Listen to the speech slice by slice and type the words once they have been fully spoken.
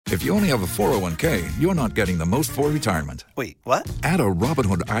If you only have a 401k, you're not getting the most for retirement. Wait, what? Add a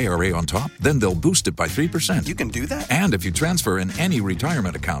Robinhood IRA on top, then they'll boost it by 3%. You can do that? And if you transfer in any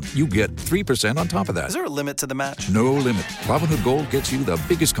retirement account, you get 3% on top of that. Is there a limit to the match? No limit. Robinhood Gold gets you the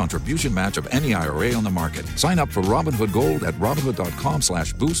biggest contribution match of any IRA on the market. Sign up for Robinhood Gold at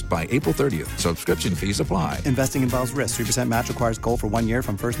Robinhood.com/boost by April 30th. Subscription fees apply. Investing involves risk. 3% match requires gold for 1 year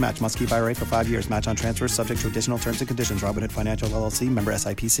from first match. Must keep IRA for 5 years. Match on transfers subject to additional terms and conditions. Robinhood Financial LLC, member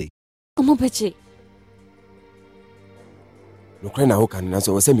SIPC. Omo Bechi. No cry na hoka na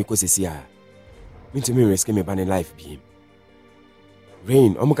so se mi ko sesia. Me to me risk me ban life bi.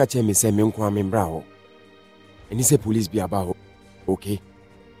 Rain, omo ka che me se me nko am mbra ho. Eni se police bi aba ho. Okay.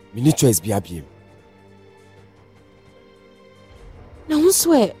 Me ni choice bi abiem. Na wo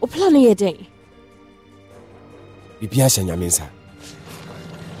swear, o plan ye den. Bibi a shanya mensa.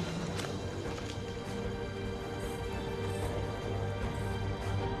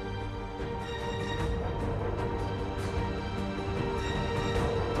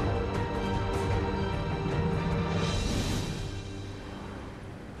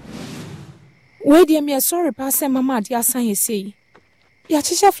 Wait, dear me, sorry, pass mama, dear son, you see. Ya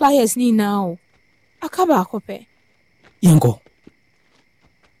chisha flyers ni now. Akaba akope. Yango.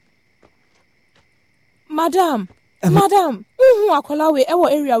 Madam, akola we ewo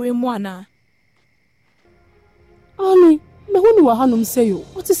area we mwana. Ani, me hunu wa hanum seyo.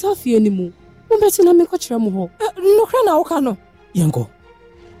 What is afie ni mu? Mbeti na me ko kire mu ho. No kra na woka no. Yango.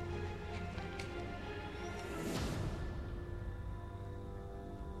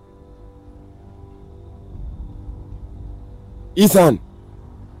 Ethan.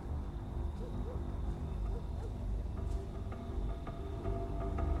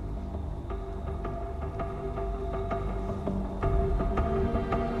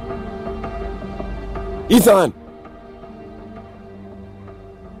 Ethan.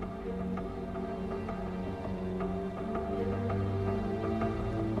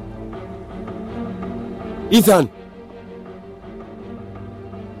 Ethan.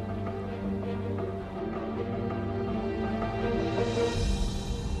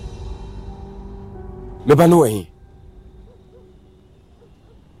 Meba no eh.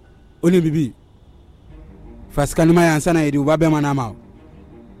 Oni bibi. Fasika ni maya ansana yedi ubabe mana ma.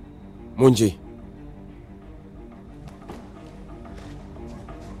 Monje.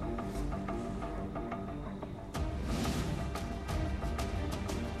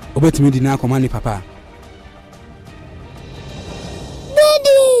 Obetimi di na komani papa.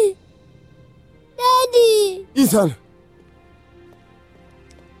 Daddy. Ethan.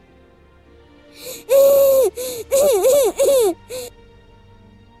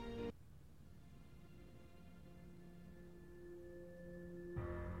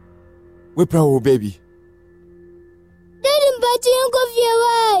 We proud baby. Daddy mbati yanko fie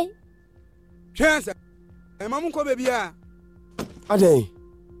wai. Chance. E mamu ko baby a. Adey.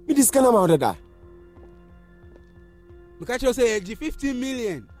 Me diskana ma odada. We catch you say 15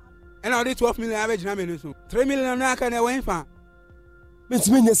 million. And now 12 million average na me so. 3 million na aka na wen fa. Me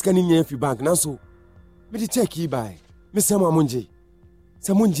tsimenye skani nya fi bank na so. Me di check yi bai. Me se ma munje.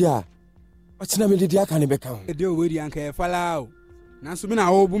 Se munje a. O china me di aka ne beka ho. E de o we di anka e fala o. Na so me na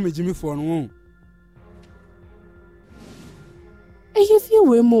wo bu me jimi fo no. E ye fie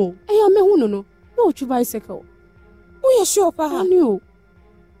we mo. E ya me hunu no. No chu bicycle. O ye sure pa. Ani o.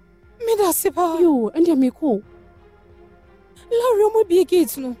 Me da se pa. Yo, ende me ko. Larry mo bi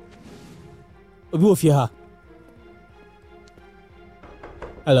gate no. Obi wo fie ha.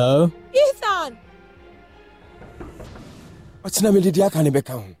 Hello. Ethan. O china me di aka ne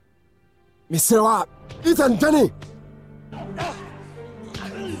beka ho. Me se wa Ethan Danny.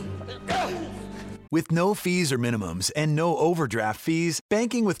 With no fees or minimums and no overdraft fees,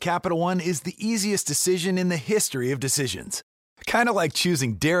 banking with Capital One is the easiest decision in the history of decisions. Kind of like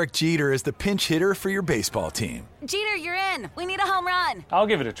choosing Derek Jeter as the pinch hitter for your baseball team. Jeter, you're in. We need a home run. I'll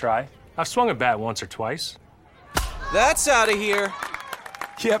give it a try. I've swung a bat once or twice. That's out of here.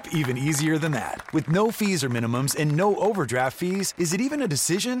 Yep, even easier than that. With no fees or minimums and no overdraft fees, is it even a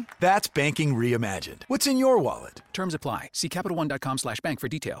decision? That's banking reimagined. What's in your wallet? Terms apply. See CapitalOne.com/bank for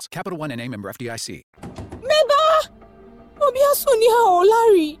details. Capital One N.A. member FDIC. Meba! Obi asuni ha o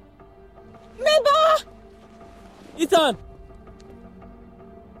Larry. Meba! Ethan!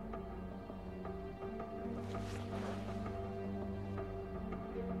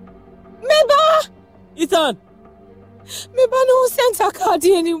 Meba! Ethan! Meba no center card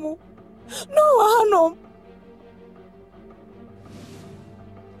anymore. No Hanom.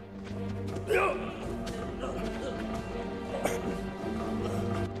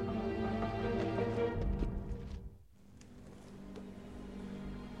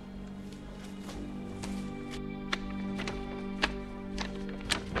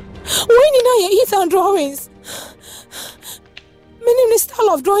 When in I Ethan drawings. My name is style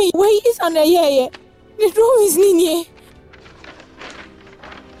of drawing. Where is an yeah. The drawings nini.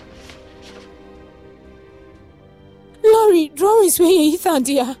 Laurie, drawings where Ethan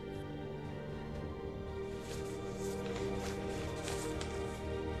dear.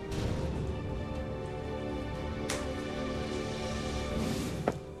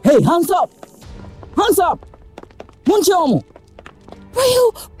 Hey, hands up! Hands up! Munchomo!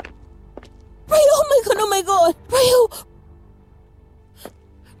 Rayo! Oh my god! Rayo!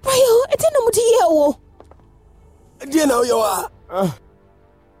 I didn't know what you Dear now you are.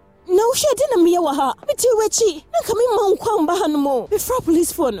 No, she didn't mean her. But you wetchy. I'm coming on Kwam Bahanmo. Before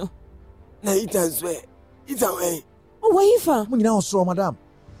police phone. Na Ethan's way. It's away. Oh, waifa. We now saw madam.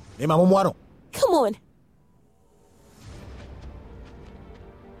 Come on.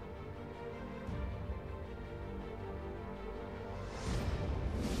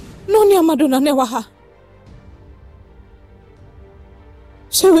 No near Madonna Newaha.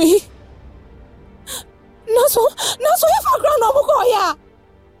 Sherry. Naso if I ground up Goya.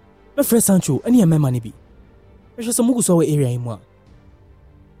 My friend Sancho, any man money be. There's some Muguso area in one.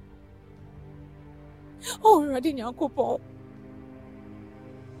 Oh, Radinia Copo.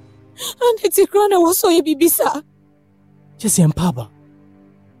 And it's a crown was so a bibisa. Jesse and Papa.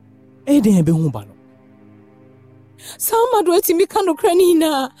 Eden be humbano. Some adweti mi kano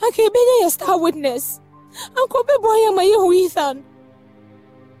cranina. I can't be a star witness. Uncle Boy and my Ethan.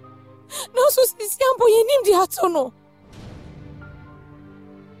 No, so this young boy named the Hatono.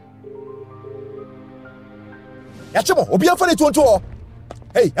 Yachimo, Obia for it.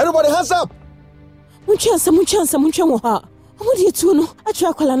 Hey, everybody, hands up! Munchansa. What do you do? No, I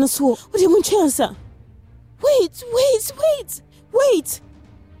try calling us. What do you munchansa? Wait.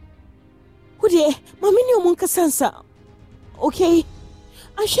 What do you, Mammy, Monka Sansa? Okay,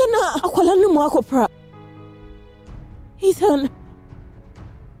 I shall not. I call a new Marco Pra. Ethan.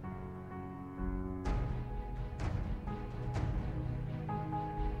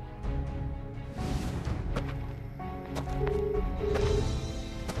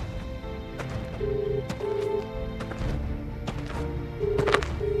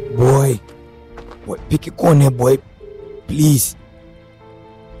 Boy, pick a corner, boy, please.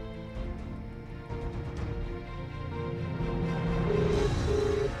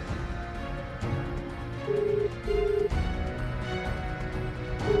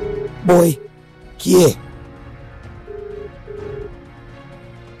 Boy, here.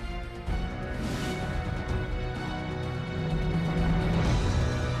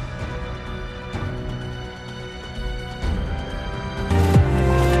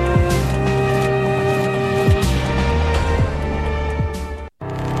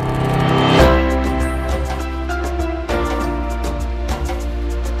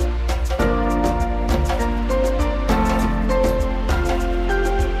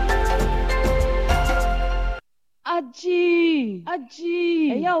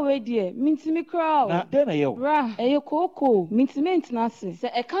 Aji. Eya we die, mintimi crowd. Na den na yo. Bra, eya koko, mintimi ntinase. Se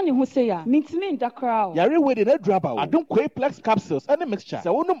eka ne ho se ya, mintimi nda crowd. Yare we dey na draba. Adom Quaplex capsules and a mixture. Se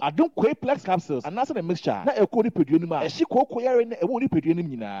wonum Adom Quaplex capsules and na mixture. Na eko ni peduani ma. Ehyi koko yare na ewo ni peduani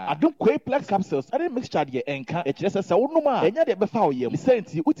nyina. Adom Quaplex capsules and a mixture de enka. E kire se wonum a enya de befa wo yam.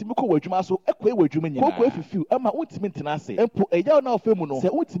 Senti utimi ko wadwuma so ekwa wadwuma nyina. Koko efifiu ama utimi ntinase. Empo eya na ofemu no. Se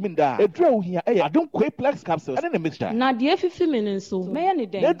utimi nda. Edra wo hia e Adom Quaplex capsules and a mixture. Na de efifi menenso. Meya ne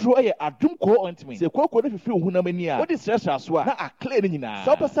den. Edro e Adom ko ointment. Se koko ne fifi ohuna mani a. What is stress so a na akle ni nyina.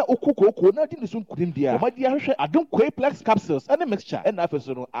 So pesa okoko na di ne so nkunim dia. Omadi ahwehwe Adom Quaplex capsules and a mixture. E na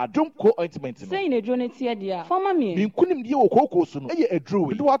afeso no Adom ko ointment no. Say ne edro ne tie dia. Forma me. Binkunim die wo koko so no. E ye edro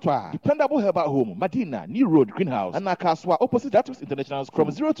we. Do ato a. Dependable herbal home. Madina, New Road, Greenhouse. And Akaswa opposite Datus International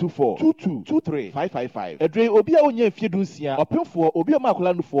from 024 22 23 555. Edre obi a onya fie dunsia. Opemfo obi a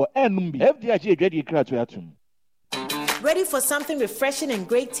makola no for enum bi. FDIG ready kra to atum. Ready for something refreshing and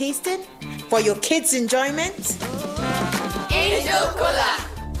great tasting? For your kids' enjoyment? Angel Cola.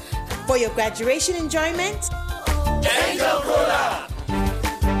 For your graduation enjoyment? Angel Cola.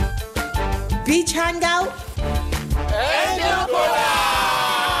 Beach hangout? Angel Cola.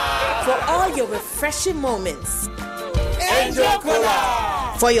 For all your refreshing moments? Angel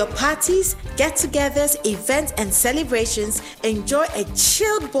Cola. For your parties, get-togethers, events, and celebrations, enjoy a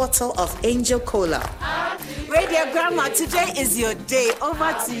chilled bottle of Angel Cola. Radio Grandma, today is your day.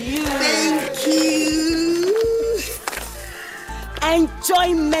 Over to you. Thank you.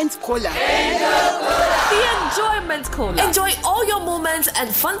 Enjoyment Cola. Angel Cola. The Enjoyment Cola. Enjoy all your moments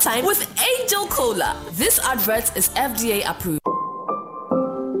and fun time with Angel Cola. This advert is FDA approved.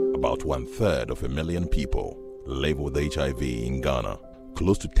 About 1/3 of a million people live with HIV in Ghana.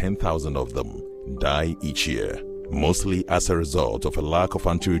 close to 10,000 of them die each year, mostly as a result of a lack of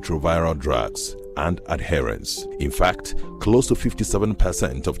antiretroviral drugs and adherence. In fact, close to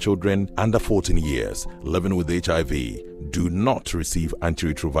 57% of children under 14 years living with HIV do not receive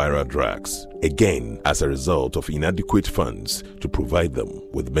antiretroviral drugs, again as a result of inadequate funds to provide them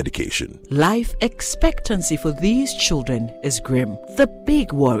with medication. Life expectancy for these children is grim. The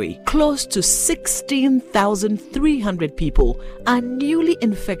big worry: close to 16,300 people are newly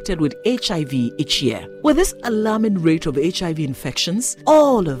infected with HIV each year. With this alarming rate of HIV infections,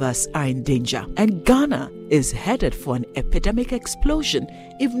 all of us are in danger, and Ghana is headed for an epidemic explosion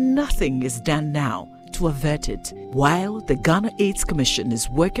if nothing is done now to avert it. While the Ghana AIDS Commission is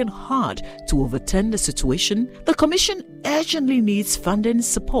working hard to overturn the situation, the Commission urgently needs funding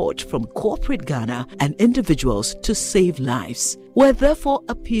support from corporate Ghana and individuals to save lives. We're therefore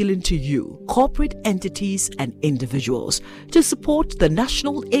appealing to you, corporate entities and individuals, to support the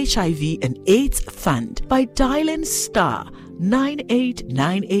National HIV and AIDS Fund by dialing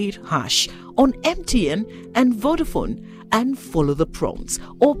 *9898# on MTN and Vodafone and follow the prompts,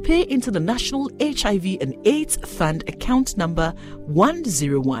 or pay into the National HIV and AIDS Fund account number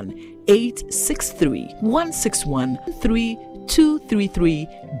 101-863-161-3233,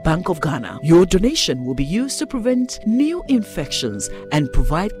 Bank of Ghana. Your donation will be used to prevent new infections and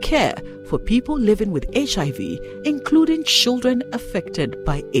provide care for people living with HIV, including children affected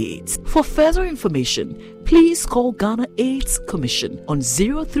by AIDS. For further information, please call Ghana AIDS Commission on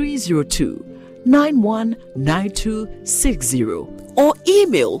 0302 919260 or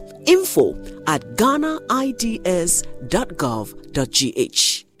email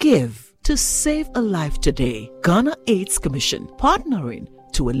info@ghanaids.gov.gh. Give to save a life today. Ghana AIDS Commission, partnering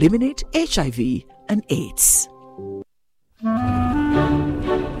to eliminate HIV and AIDS.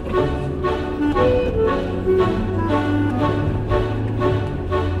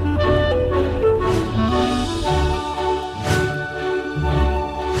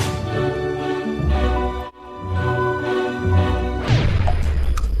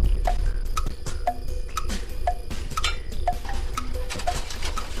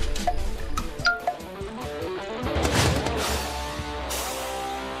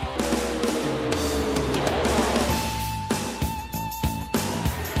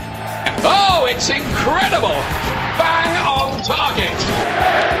 It's incredible! Bang on target!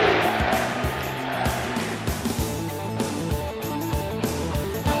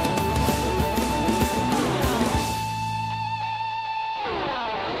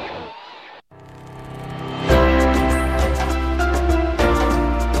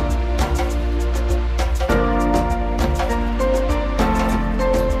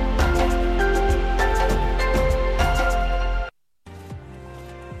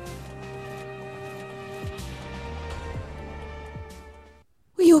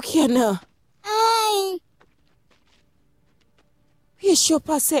 Kiana. Ai. We sure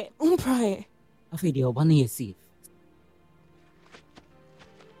pass it. Prayer. I feel the one is safe.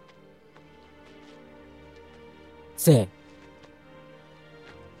 Say.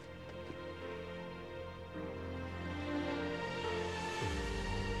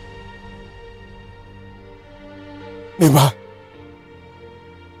 Meba.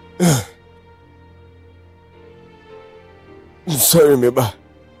 I'm sorry, Meba.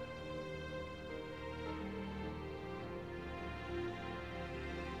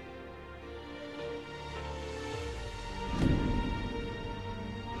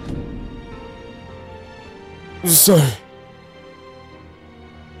 Sorry.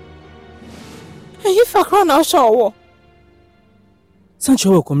 If I can't show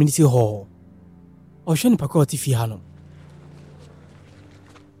Sancho community hall. Ocean Pakoti Fiano.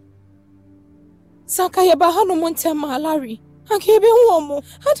 Sakaya Bahano Montema Larry. I gave you one.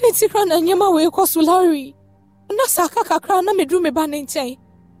 I didn't see Cran and Yama way across to Larry. Nasaka Crana me drew me banning chain.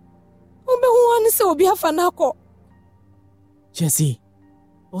 Ome one so be a fanako. Jesse.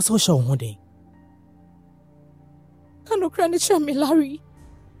 Also show one day. Kano Cran me Larry.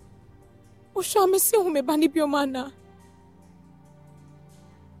 O show me see me banny biomana.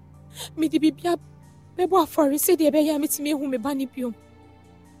 Me di bibia bebo afori se de be ya metime hu me bani biom.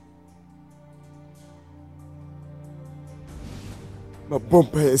 Ma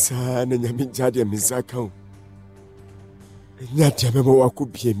bomba esa na nyame jade misaka. Nya tiame mo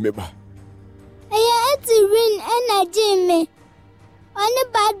wakubie meba. Eya eti win energy me. Oni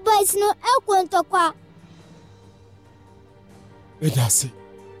bad boys no ekwento kwa. Edase.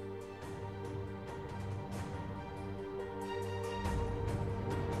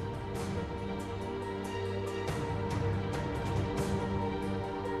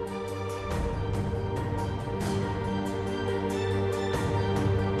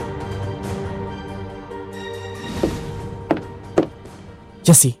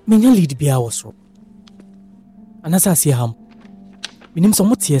 Jesse, menya lead bia was ro. Anasa see ham. Minim so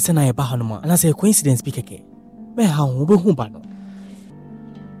mutie se na ye ba hanoma. Anasa coincidence bi keke. Me ha wo be hu ba no.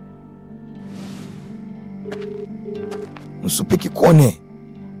 Nso peki kone.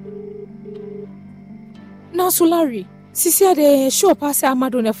 Now Larry, Sisia de show pass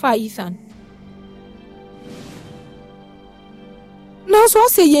Amado ne fa Ethan. Now so I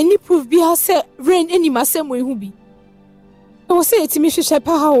say any proof be has say rain any masem we hu bi. I will say it me hwehwe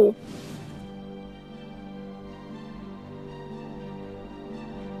pa ha o.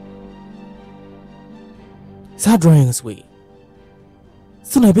 Sa drawings way.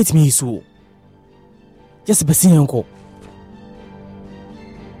 So na bet me so. Just be seeing uncle.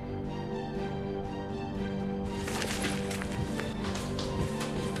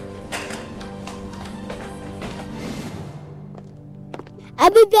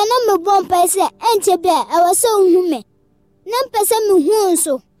 Abibia na me bon pese enche bia e wo se hu me. Na pese me hu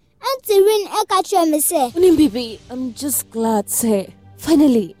nso. Auntie Rin e ka try me say. Unim baby, I'm just glad say.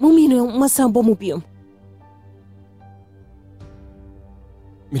 Finally, mommy no masambo mu biom.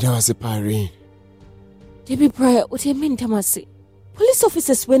 Midawase pare. Debi prayer, what you mean tamase? Police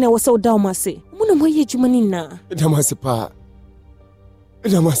officers when I was so down mase. Muna moye jumani na. Midawase pa.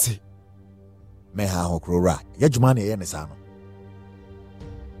 Midawase. Me ha hokrora. Ya jumani ye ne sa no.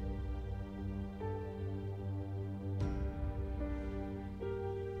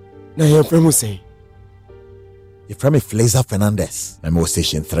 Na ye frame mo say. Ye frame Flazer Fernandez. Na me was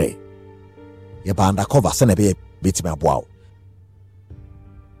station 3. Ye ba undercover se na be bit me aboa.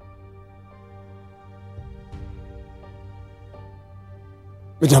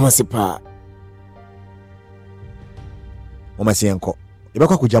 Midawase pa. O ma se enko. Ye be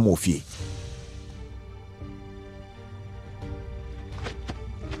kwa kujama ofie.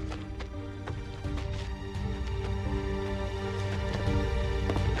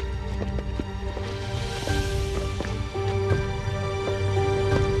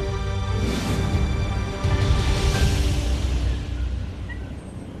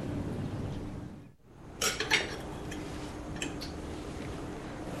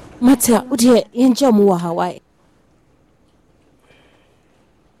 Mata, udie yenja mu wa Hawaii.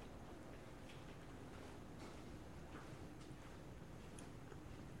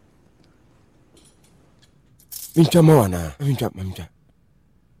 Mincha mawana, mincha.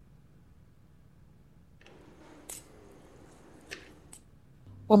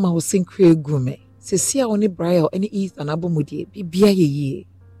 Wama wosin kre gume. Sesia oni Brian any Ethan abomudie bibia ye.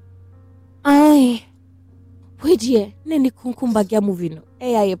 Ai. Wedie, neni kunkumba gya movie no.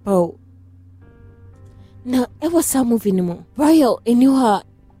 Eya ye pao. Na ewa sa movie ni mo. Brian eniwa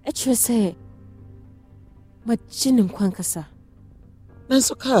etre se. Machini mkwankasa.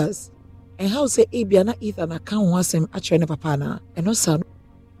 Nanso cars. And how say Abia na Ethan account wasem atre ne papa na. Eno sa no.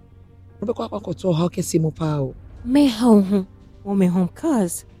 Nobekwa kwakoto how kesi mo pao. Me home. Or me home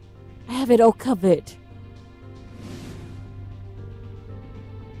cars. I have it all covered.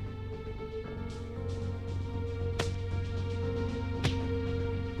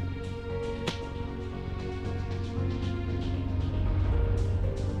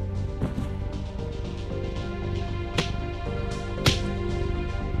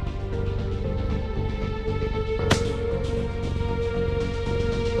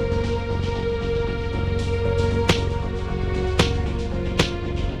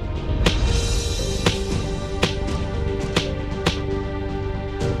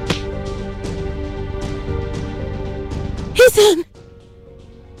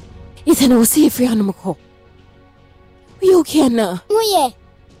 Ethan, I will see if you're on Are you okay now? Oh,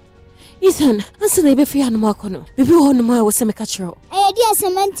 yeah. Ethan, answer the baby on Macono. Baby on my was a catcher. I dear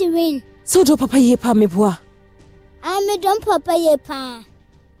cement ring. So do papa ye pa me bois. I'm a dumb papa ye pa.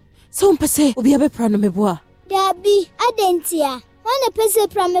 So pase, will be a beprano me bois. Dabby, I didn't hear. One a pese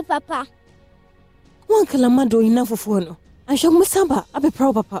prame papa. One calamado enough for one. I shall Musamba, I be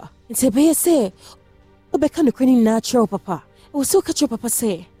pro papa. And say, be say, Obekan the craning natural papa. I was so catch your papa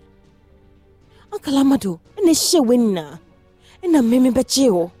say. Uncle Amado, and a show winner. And a meme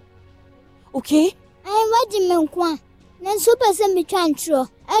betcheo. Okay? I'm watching Menkwan. Then super semi chantro.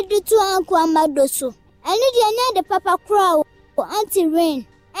 I do to Uncle Amado so. I need the papa crow or Auntie Rain.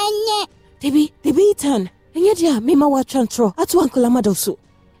 And yet, Debbie Ethan. And yet, yeah, Mima wa chantro. At Uncle Amado so.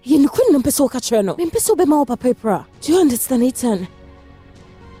 You couldn't peso catreno. Mempeso be ma paper. Do you understand, Ethan?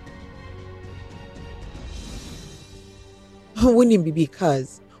 Winning be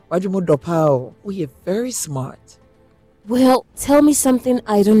because. Wajumo dopao, we are very smart. Well, tell me something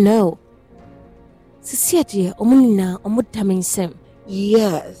I don't know. Sisia dear, omulina omutamin sem.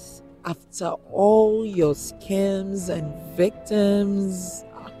 Yes. After all your schemes and victims,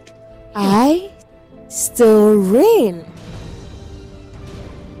 I still reign.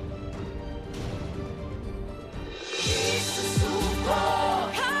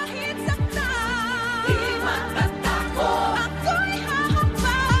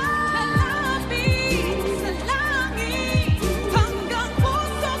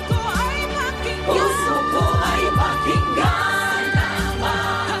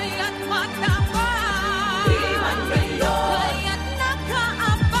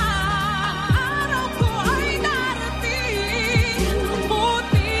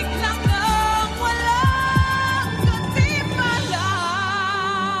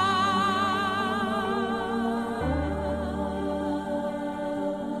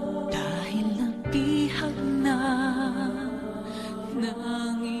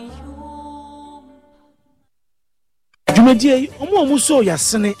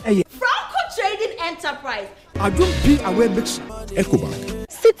 Franco Trading Enterprise. Adom P away mixture.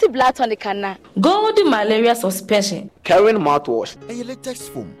 EcoBank. City Black on the canna. Gold malaria suspension. Karen mouthwash. Latex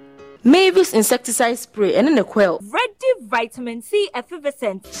foam. Mavis insecticide spray and in a quail. Ready vitamin C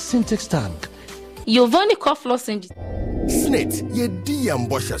effervescent. Syntax tank. Giovanni cough lozenge. Snit.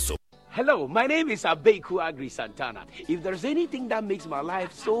 Ye so. Hello, my name is Abeku Agri Santana. If there's anything that makes my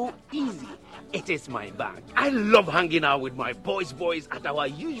life so easy, it is my bank. I love hanging out with my boys at our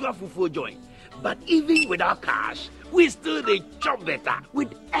usual fufu joint. But even without cash, we still dey chop better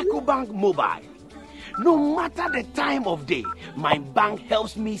with EcoBank Mobile. No matter the time of day, my bank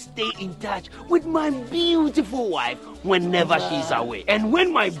helps me stay in touch with my beautiful wife whenever she's away. And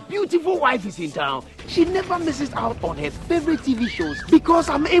when my beautiful wife is in town, she never misses out on her favorite TV shows because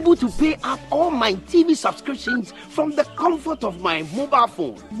I'm able to pay up all my TV subscriptions from the comfort of my mobile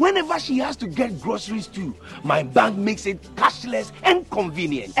phone. Whenever she has to get groceries too, my bank makes it cashless and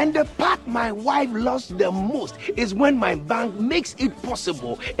convenient. And the part my wife loves the most is when my bank makes it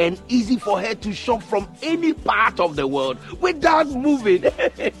possible and easy for her to shop from any part of the world without moving.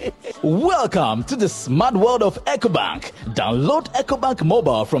 Welcome to the smart world of EcoBank. Download EcoBank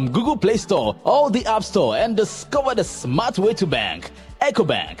Mobile from Google Play Store or the App Store and discover the smart way to bank.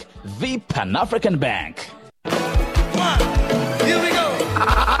 EcoBank, the Pan-African Bank. Here we go.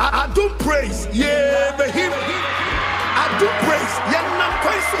 I do praise, yeah, but I do praise, yeah, not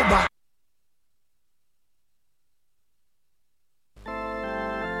quite so bad.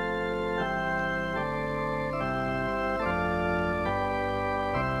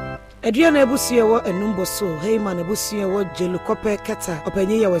 Adriana ebusie wo enumbo so Heyman ebusie wo Jelukope Keta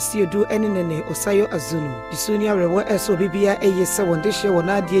opanyi ya wasie du enenene Osayo Azunu disunia rewo eso bibia eyese wondehye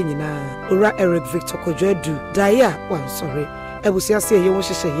wona ade nyina Ora Eric Victor Kojadu Daya wansore ebusie se ye wo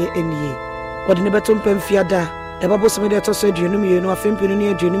hyehye enie wode ne beto mpamfiada ebabo so me de to so aduonum ye no afempinu ne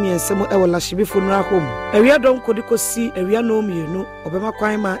aduonum ye nsem e wola hyebifo no ahom awia don kodikosi awia no mienu obema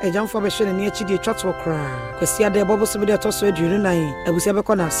kwan ma ejamfo behwe ne akidi atwato kra kwasi ada ebabo so me de to so aduonum nan abusia be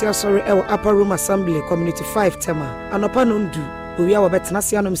kona ase asore e wo Upper Room Assembly Community 5 tema anopa no ndu owia wo betena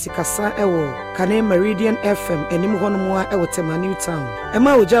se anom sikasa e wo Kane Meridian FM enim honom a e wo tema New Town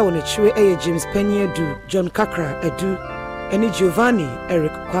ema oja wo ne chiwe e James Penny Edu John Kakra Edu eni Giovanni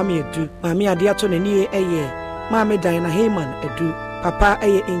Eric Kwame Edu mami ade ato ne nie eye Mama Diana Heyman Edu Papa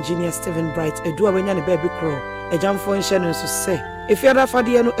eye Engineer Stephen Bright Edu awanya ne baby crow ejamfo nhye no so se efiada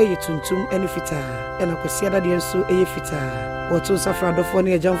fade no eye tuntum ene fita ena kwasiada de nso eye fita wotu safra dofo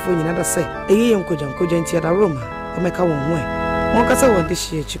ne ejamfo nyina da se eye yenkojankoja ntia da Roma omeka won ho e won kasa won de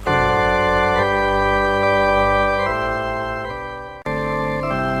hye chiko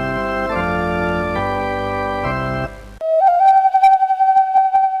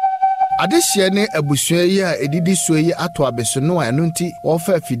Adehye ne abusua yi a edidi so yi ato abeso no a eno nti wo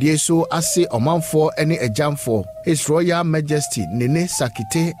fa fidie so ase omanfo ene ejamfo His Royal Majesty Nene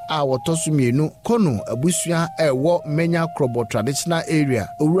Sakite a wotoso mienu kono abusua ewo Menya Krobo traditional area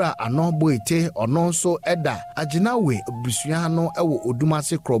owura ano boite ono so eda aginawe abusua no ewo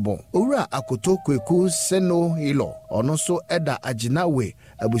Odumase Krobo owura akoto kweku seno hilo ono so eda aginawe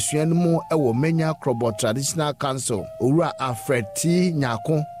abusua no mu ewo Menya Krobo Traditional Council owura Alfred T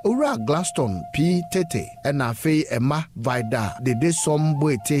Nyako owura Glaston P Tete ena fei Emma Vida Dede Som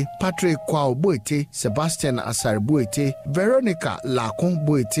boite Patrick Kwao boite Sebastian Asarbuete Veronica Lakon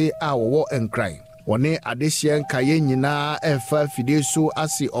boite a wo enkran wone adehye nkaye nyina efa fidie so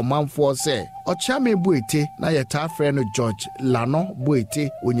asi omanfo se Ochame Buete na yɛtaa frɛ no George Lano Buete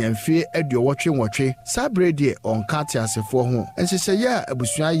onyamfie aduowɔtwe nwɔtwe sabre de onka te asefoɔ ho nhyehyɛeɛ a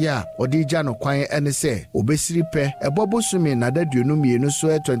abusua yɛ a ɔde gya no kwan ɛne sɛ obesiri pɛ ɛbɔbosumi na daduonu mienu so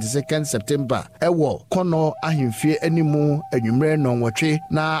 22nd September ɛwɔ kɔnɔ ahemfie animu anwummerɛ nɔnwɔtwe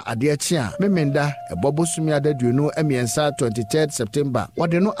na adeɛ kye a memenda ɛbɔbosumi adaduonu emiɛnsa 23rd September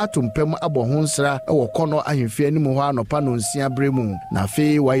wɔde no atompam abɔ ho nsra ɛwɔ kɔnɔ ahemfie animu hɔ anɔpa no nsia brɛ mu na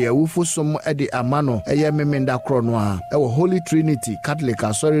afei wayɛ awufo som ɛde ama no ɛyɛ memenda korɔ no a ɛwɔ Holy Trinity Catholic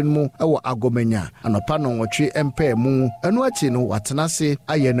asɔre no mu ɛwɔ Agomenya anɔpa nɔnwɔtwe ɛmpɛ mu ɛno akyi no watena se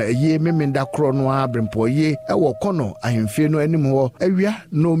ayɛ no ɛyie memenda korɔ no a brempɔye ɛwɔ kɔnɔ ahemfie no anim hɔ awia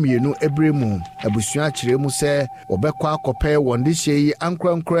no mienu ɛbrɛ mu abusua kyerɛ mu sɛ wɔbɛkɔ akɔpɛ wɔn de hyɛ yi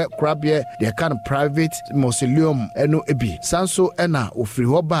ankorankora korabea deɛ kan private mausoleum ɛno ebi sanso ɛna ofiri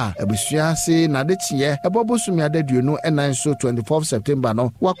hɔ ba abusua se nade kyeɛ ɛbɔbosumi adaduonu ɛnan so 24th September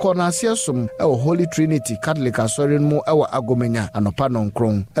no wakɔ na aseɛ som ɛwɔ Holy Trinity Catholic asɔre no mu ɛwɔ Agomenya anɔpa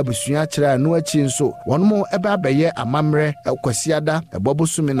nɔnkron abusua kyerɛ anu akyi nso wɔn mo ɛbɛ abɛyɛ amammerɛ ɛkwasiada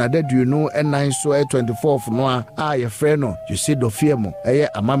ɛbɔbosumi adaduonu ɛnan so 24th no a yɛfrɛ no Jose Dofiemo ɛyɛ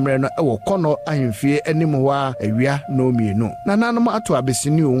amammerɛ no ɛwɔ kɔnɔ ahemfie anim hɔ a awia no mienu na nanom ato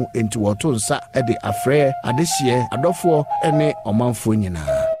abesiniu enti wɔto nsa ɛde afrɛ adehyeɛ adɔfoɔ ɛne ɔmanfoɔ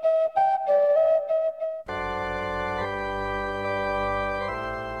nyinaa.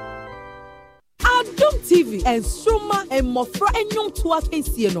 Adom TV and Stroma and Mofra and Young to us in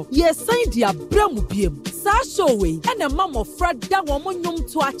Sieno. Yes, sign the Abraham Biem. Sasha way and a mamma Fred that woman young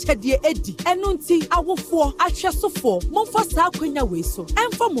to a chedia Eddie. And unti our four, a chest of four, Monfa Saquina Weso,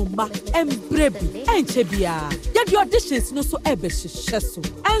 and for Mumba and Brebi and Chebia. Yet your auditions no so ebesh sheso.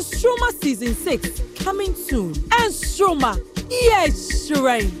 And Stroma season 6 coming soon. And Stroma, yes,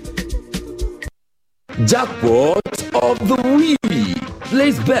 shrine. Jackpot of the week.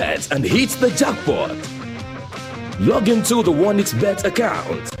 Place bets and hit the jackpot. Log into the OneXBet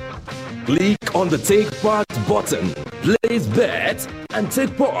account. Click on the Take Part button. Place bet and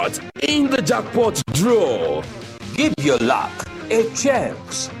take part in the jackpot draw. Give your luck a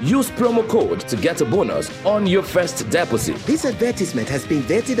chance. Use promo code to get a bonus on your first deposit. This advertisement has been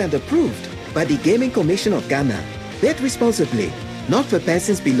vetted and approved by the Gaming Commission of Ghana. Bet responsibly, not for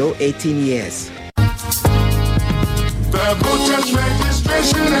persons below 18 years. The voters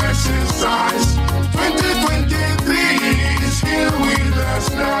registration exercise 2023 is here with us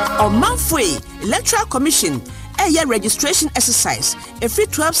now. On Manfrey Electoral Commission, a year registration exercise every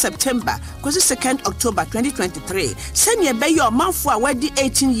 12 September, 2nd October 2023. Send your bay your Manfrey already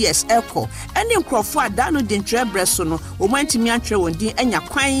 18 years echo. And in Crawford, Dano Dintre Bressono, who went to Miantre Wondi and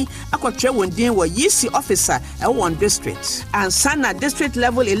Yaquai, Aquatre Wondi were YC officer at one district. And Sana district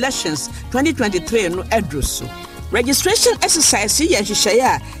level elections 2023 no Edrusu. Registration exercise here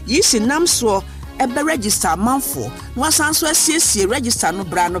Shaya, Yisi Namswo, Ebe register Manfo, Wasanso CC register no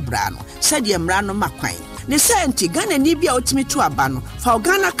brano, said Yamrano Maquine. Ne senti Ghana Nibia Ultimate Abano, for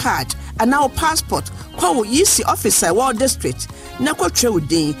Ghana card, and now passport, Kwa Yisi officer Ward District, Nako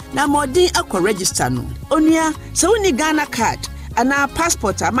Trewdin, Namodin Aqua register no. Onia, so ni Ghana card, and now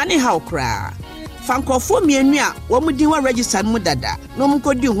passport a money how cra. Fanko for me and ya, Womudin register Mudada, no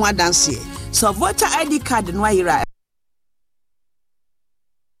Mukodi Wadansi. So voter ID card and Waira.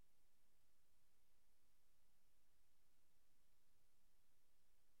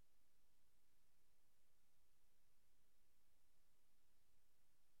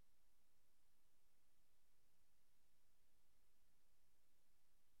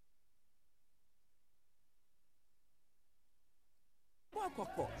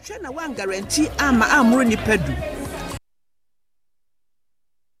 Shana one guarantee ama amruni pedu.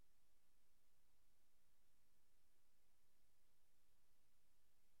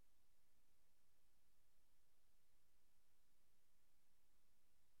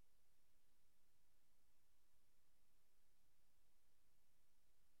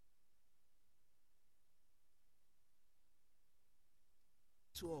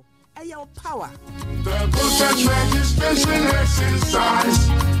 Your power. The voters registration exercise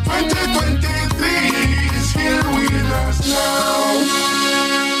 2023 is here with us now.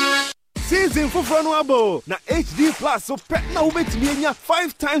 Season for Franwabo. Na HD Plus so pet na ubetimienya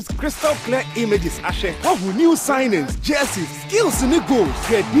 5 times crystal clear images ashe. Wahu new signings, jerseys, skills in the goals.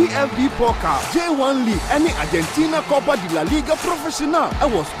 Get DFB Poker, J1 League, any Argentina Copa de la Liga Professional. I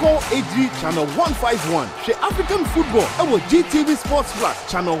was call HD channel 151. She African football. I was GTV Sports Plus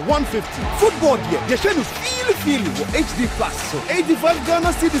channel 150. Football here. You should feel with HD Plus. So 85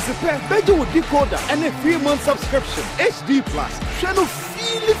 Ghana cities a pair. Better with decoder and a 3-month subscription. HD Plus. Channel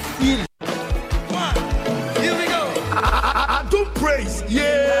feel. Here we go. Don't praise,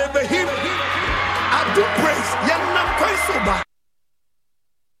 yeah, the hip. Do praise. Yanam Kaisoba.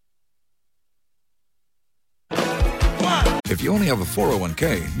 If you only have a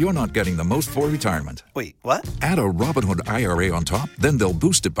 401k, you're not getting the most for retirement. Wait, what? Add a Robinhood IRA on top, then they'll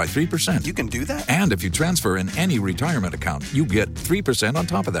boost it by 3%. You can do that? And if you transfer in any retirement account, you get 3% on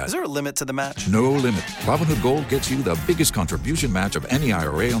top of that. Is there a limit to the match? No limit. Robinhood Gold gets you the biggest contribution match of any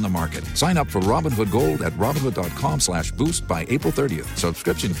IRA on the market. Sign up for Robinhood Gold at Robinhood.com/boost by April 30th.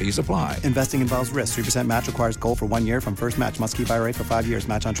 Subscription fees apply. Investing involves risk. 3% match requires gold for 1 year from first match. Must keep IRA for 5 years.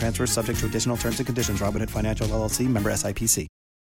 Match on transfers subject to additional terms and conditions. Robinhood Financial LLC, member SIPC.